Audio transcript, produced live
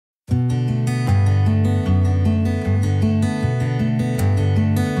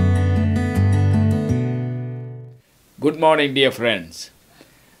Good morning, dear friends.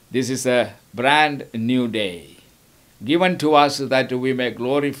 This is a brand new day given to us that we may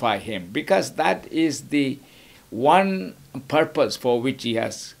glorify Him, because that is the one purpose for which He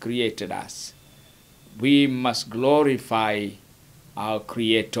has created us. We must glorify our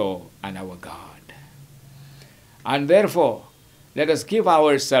Creator and our God. And therefore, let us give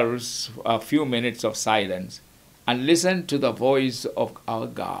ourselves a few minutes of silence and listen to the voice of our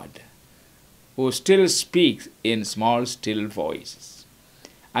God, who still speaks in small, still voices.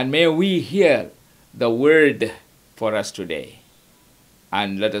 And may we hear the word for us today.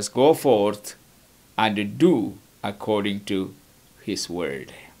 And let us go forth and do according to His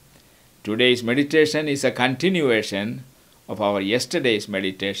word. Today's meditation is a continuation of our yesterday's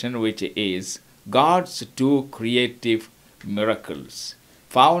meditation, which is God's two creative miracles,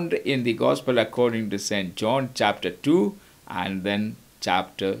 found in the Gospel according to St. John chapter 2 and then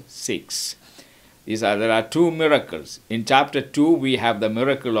chapter 6. There are two miracles. In chapter 2, we have the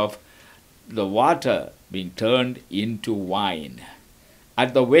miracle of the water being turned into wine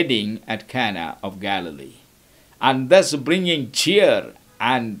at the wedding at Cana of Galilee, and thus bringing cheer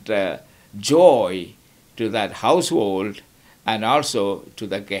and joy to that household and also to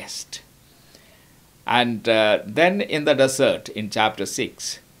the guest. And then in the desert, in chapter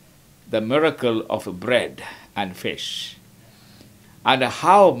 6, the miracle of bread and fish, and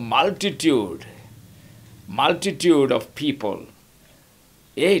how multitude of people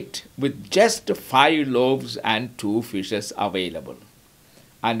ate with just 5 loaves and 2 fishes available.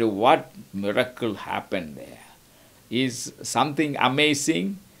 And what miracle happened there is something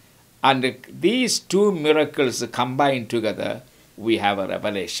amazing. And these two miracles combined together, we have a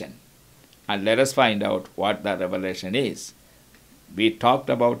revelation. And let us find out what the revelation is. We talked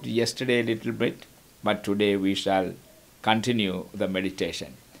about yesterday a little bit, but today we shall continue the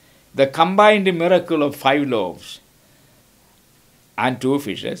meditation. The combined miracle of 5 loaves and 2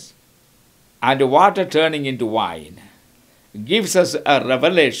 fishes and water turning into wine gives us a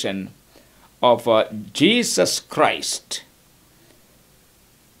revelation of Jesus Christ.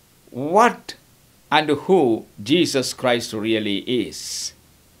 What and who Jesus Christ really is.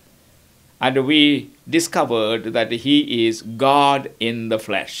 And we discovered that He is God in the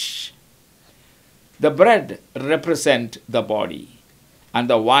flesh. The bread represents the body, and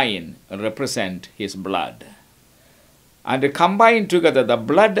the wine represent His blood. And combined together, the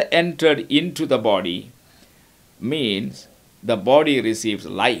blood entered into the body means the body receives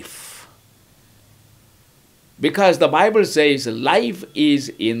life. Because the Bible says life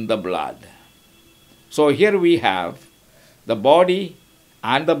is in the blood. So here we have the body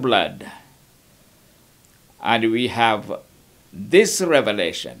and the blood. And we have this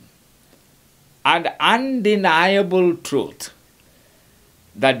revelation and undeniable truth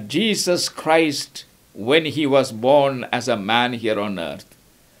that Jesus Christ, when He was born as a man here on earth,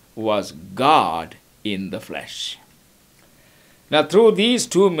 was God in the flesh. Now, through these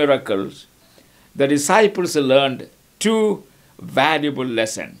two miracles, the disciples learned 2 valuable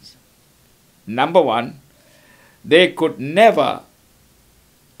lessons. Number 1, they could never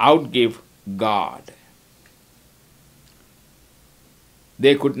outgive God.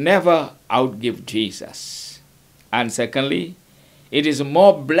 They could never outgive Jesus. And secondly, it is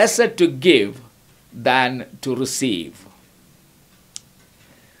more blessed to give than to receive.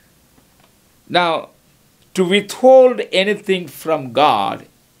 Now, to withhold anything from God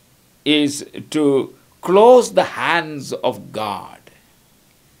is to close the hands of God.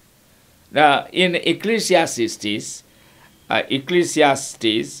 Now, in Ecclesiastes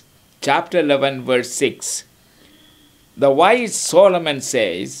chapter 11, verse 6, the wise Solomon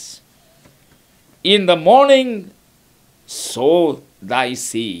says, "In the morning sow thy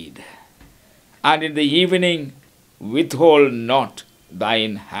seed, and in the evening withhold not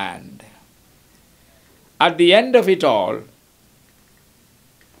thine hand." At the end of it all,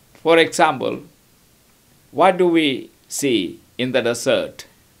 for example, what do we see in the desert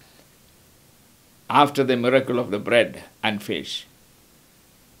after the miracle of the bread and fish?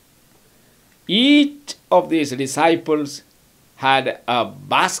 Each of these disciples had a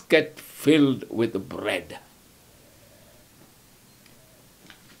basket filled with bread.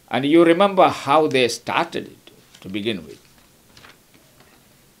 And you remember how they started it to begin with.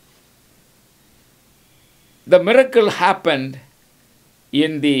 The miracle happened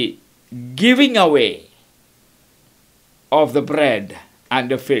in the giving away of the bread and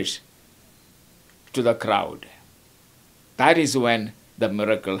the fish to the crowd. That is when the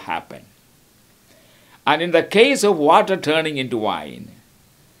miracle happened. And in the case of water turning into wine,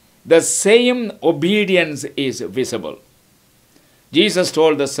 the same obedience is visible. Jesus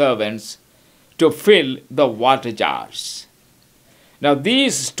told the servants, to fill the water jars. Now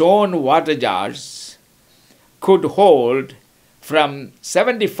these stone water jars could hold from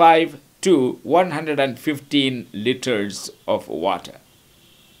 75 to 115 liters of water.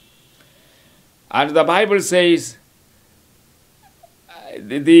 And the Bible says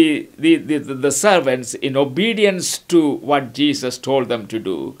the servants, in obedience to what Jesus told them to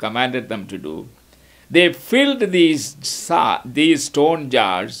do, commanded them to do, they filled these stone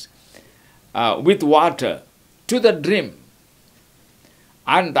jars with water to the brim.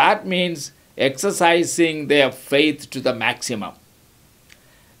 And that means exercising their faith to the maximum.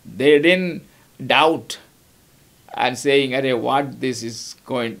 They didn't doubt and saying, what is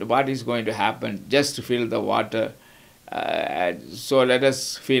going to happen? Just to fill the water. So let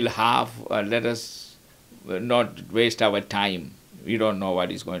us fill half. Let us not waste our time. We don't know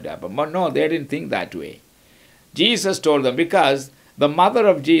what is going to happen. But no, they didn't think that way. Jesus told them, because the mother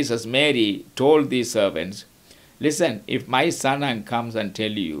of Jesus, Mary, told these servants, listen, if my son comes and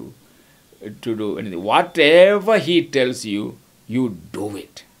tell you to do anything, whatever he tells you, you do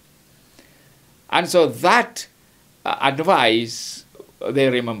it. And so that advice they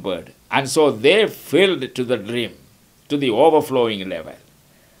remembered. And so they filled to the brim, to the overflowing level.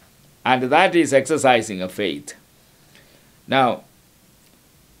 And that is exercising a faith. Now,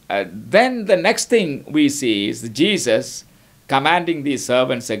 then the next thing we see is Jesus commanding these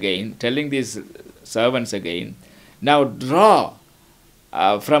servants again, telling these servants again, now draw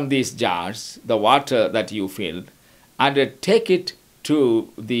from these jars the water that you filled and take it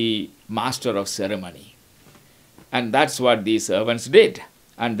to the master of ceremony. And that's what these servants did.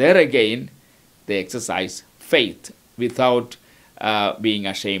 And there again, they exercise faith without being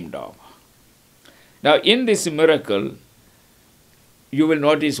ashamed of. Now, in this miracle, you will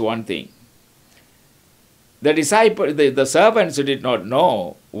notice one thing. The servants did not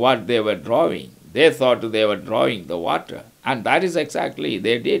know what they were drawing. They thought they were drawing the water. And that is exactly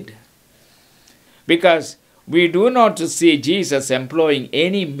they did. Because we do not see Jesus employing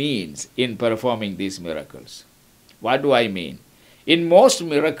any means in performing these miracles. What do I mean? In most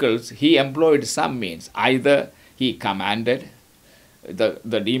miracles, he employed some means. Either he commanded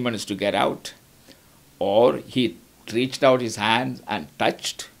the demons to get out, or he reached out his hands and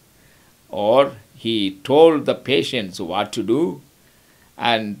touched, or he told the patients what to do,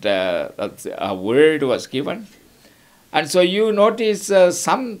 and a word was given. And so you notice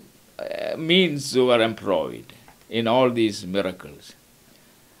some means were employed in all these miracles.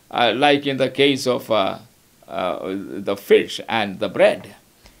 Like in the case of the fish and the bread.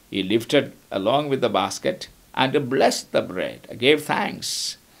 He lifted along with the basket and blessed the bread, gave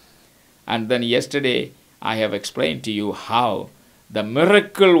thanks. And then yesterday I have explained to you how the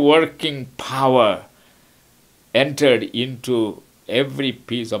miracle working power entered into every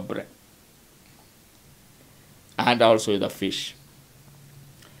piece of bread and also the fish.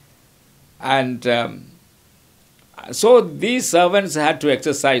 And so these servants had to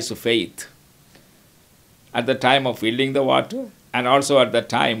exercise faith at the time of filling the water and also at the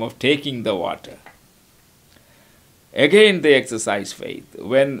time of taking the water. Again, they exercised faith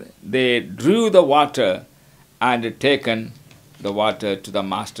when they drew the water and taken the water to the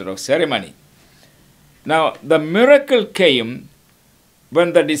master of ceremony. Now, the miracle came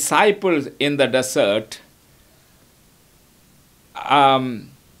when the disciples in the desert and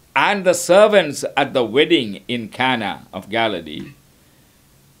the servants at the wedding in Cana of Galilee,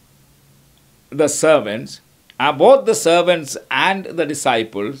 the servants, both the servants and the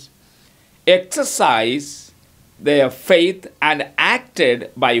disciples, exercised their faith and acted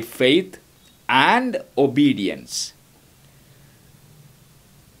by faith and obedience.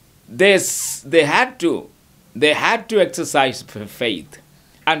 They had to exercise faith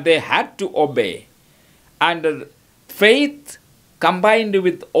and they had to obey. And faith combined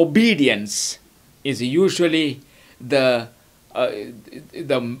with obedience is usually the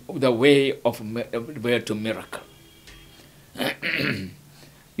way to miracle.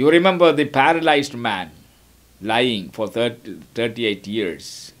 You remember the paralyzed man lying for 38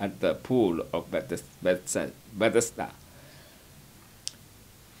 years at the pool of Bethesda.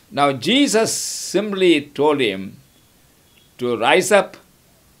 Now Jesus simply told him to rise up,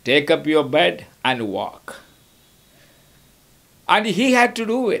 take up your bed and walk. And he had to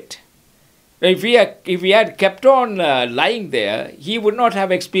do it. If he had kept on lying there, he would not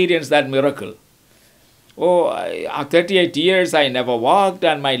have experienced that miracle. 38 years I never walked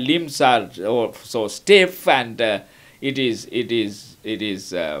and my limbs are so stiff and it is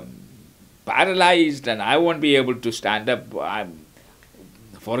paralyzed and I won't be able to stand up.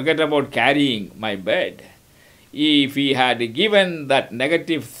 Forget about carrying my bed. if he had given that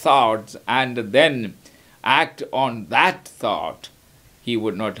negative thoughts and then act on that thought, he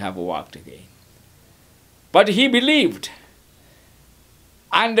would not have walked again. But he believed,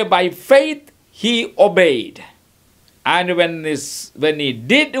 and by faith he obeyed. And when he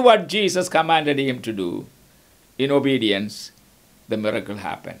did what Jesus commanded him to do, in obedience, the miracle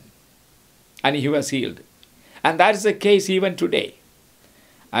happened. And he was healed. And that is the case even today.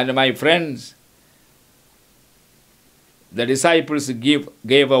 And my friends, the disciples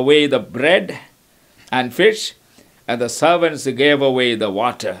gave away the bread and fish, and the servants gave away the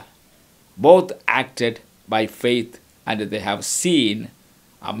water. Both acted by faith, and they have seen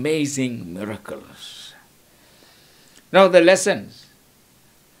amazing miracles. Now the lessons.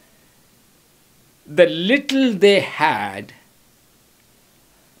 The little they had,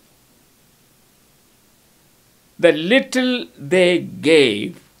 the little they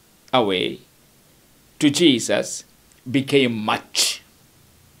gave away to Jesus became much,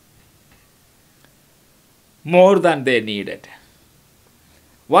 more than they needed.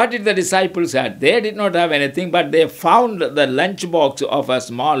 What did the disciples have? They did not have anything, but they found the lunchbox of a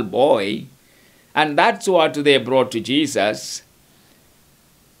small boy, and that's what they brought to Jesus.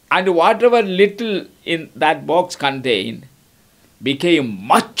 And whatever little in that box contained became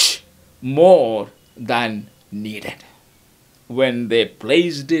much more than needed when they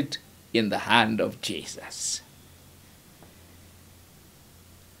placed it in the hand of Jesus.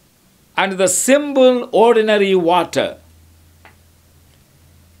 And the simple, ordinary water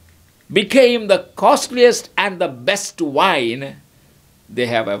became the costliest and the best wine they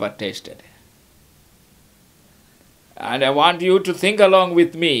have ever tasted. And I want you to think along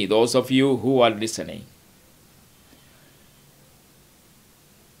with me, those of you who are listening.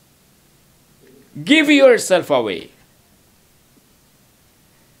 Give yourself away.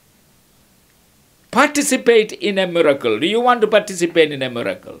 Participate in a miracle. Do you want to participate in a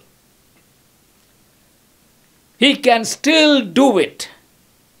miracle? He can still do it.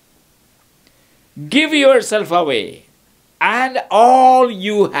 Give yourself away and all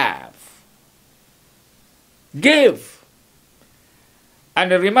you have. Give.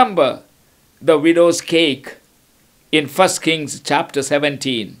 And remember the widow's cake in 1 Kings chapter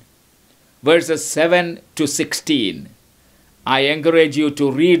 17, verses 7 to 16. I encourage you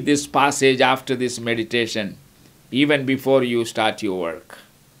to read this passage after this meditation, even before you start your work.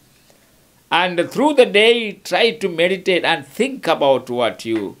 And through the day, try to meditate and think about what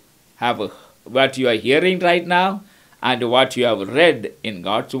you are hearing right now and what you have read in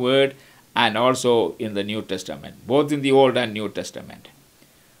God's Word and also in the New Testament, both in the Old and New Testament.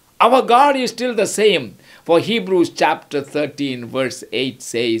 Our God is still the same. For Hebrews chapter 13 verse 8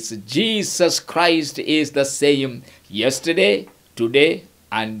 says, Jesus Christ is the same yesterday, today,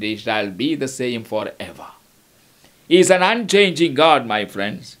 and he shall be the same forever. He is an unchanging God, my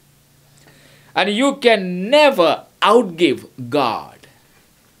friends. And you can never outgive God.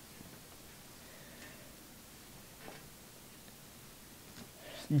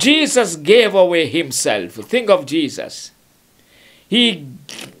 Jesus gave away himself. Think of Jesus. He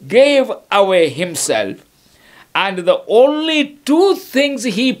gave away himself, and the only two things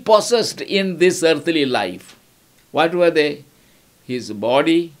he possessed in this earthly life, what were they? His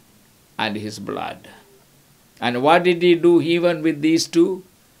body and his blood. And what did he do even with these two?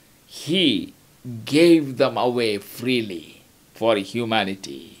 He gave them away freely for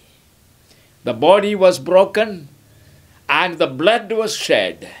humanity. The body was broken and the blood was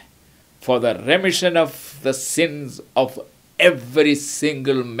shed for the remission of the sins of every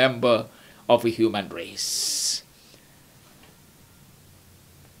single member of a human race.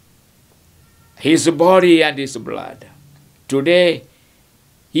 His body and his blood. Today,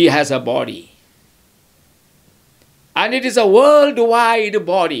 he has a body. And it is a worldwide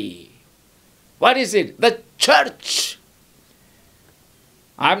body. What is it? The church.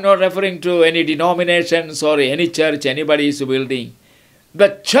 I'm not referring to any denominations or any church anybody is building.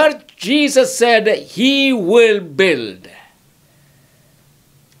 The church, Jesus said, he will build.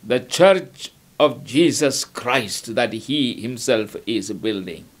 The church of Jesus Christ that he himself is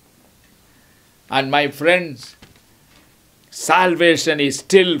building. And my friends, salvation is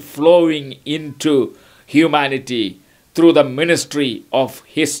still flowing into humanity through the ministry of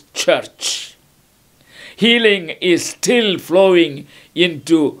his church. Healing is still flowing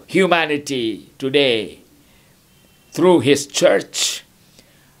into humanity today through his church.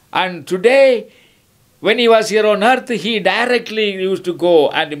 And today, when he was here on earth, he directly used to go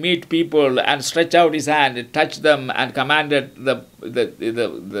and meet people and stretch out his hand, touch them, and commanded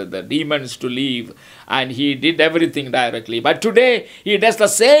the demons to leave. And he did everything directly. But today, he does the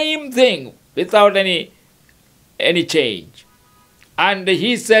same thing without any any change. And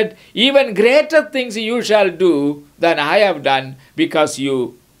he said, even greater things you shall do than I have done, because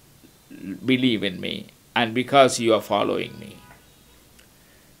you believe in me and because you are following me.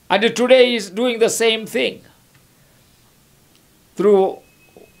 And today he is doing the same thing.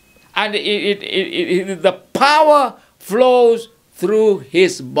 And the power flows through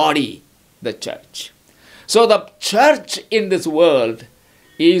his body, the church. So the church in this world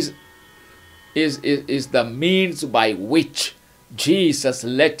is the means by which Jesus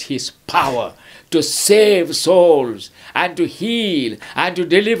let his power to save souls and to heal and to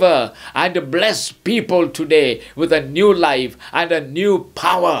deliver and to bless people today with a new life and a new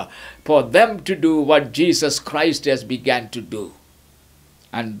power for them to do what Jesus Christ has begun to do.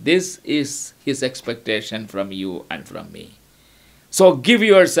 And this is his expectation from you and from me. So give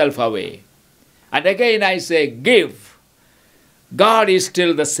yourself away. And again I say, give. God is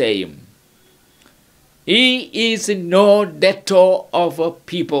still the same. He is no debtor of a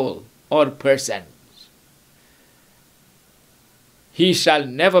people or persons. He shall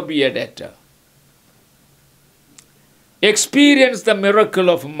never be a debtor. Experience the miracle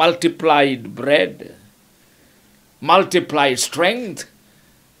of multiplied bread, multiplied strength,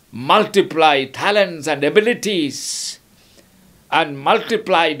 multiplied talents and abilities, and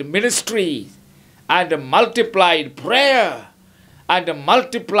multiplied ministry, and multiplied prayer, and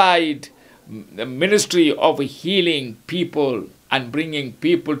multiplied ministry of healing people and bringing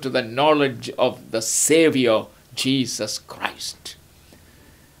people to the knowledge of the Savior, Jesus Christ.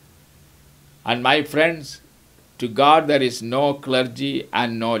 And my friends, to God there is no clergy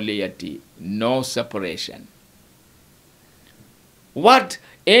and no laity, no separation. What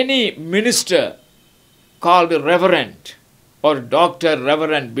any minister called reverend or doctor,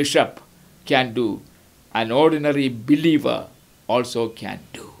 reverend, bishop can do, an ordinary believer also can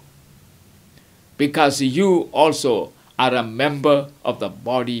do. Because you also are a member of the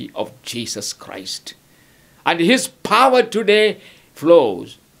body of Jesus Christ. And his power today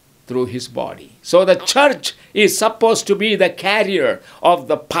flows through his body. So the church is supposed to be the carrier of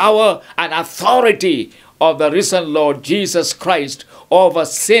the power and authority of the risen Lord Jesus Christ over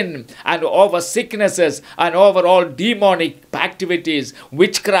sin and over sicknesses and over all demonic activities,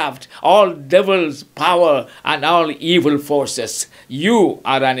 witchcraft, all devil's power and all evil forces. You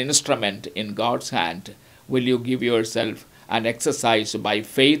are an instrument in God's hand. Will you give yourself and exercise by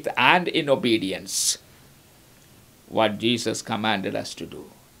faith and in obedience what Jesus commanded us to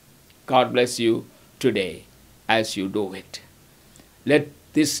do? God bless you today as you do it. Let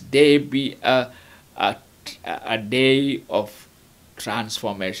this day be a day of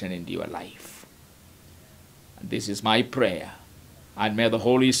transformation into your life. This is my prayer. And may the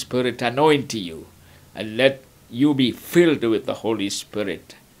Holy Spirit anoint you and let you be filled with the Holy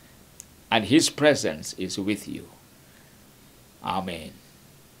Spirit. And his presence is with you. Amen.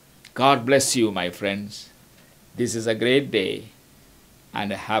 God bless you, my friends. This is a great day,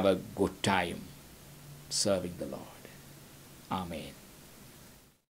 and have a good time serving the Lord. Amen.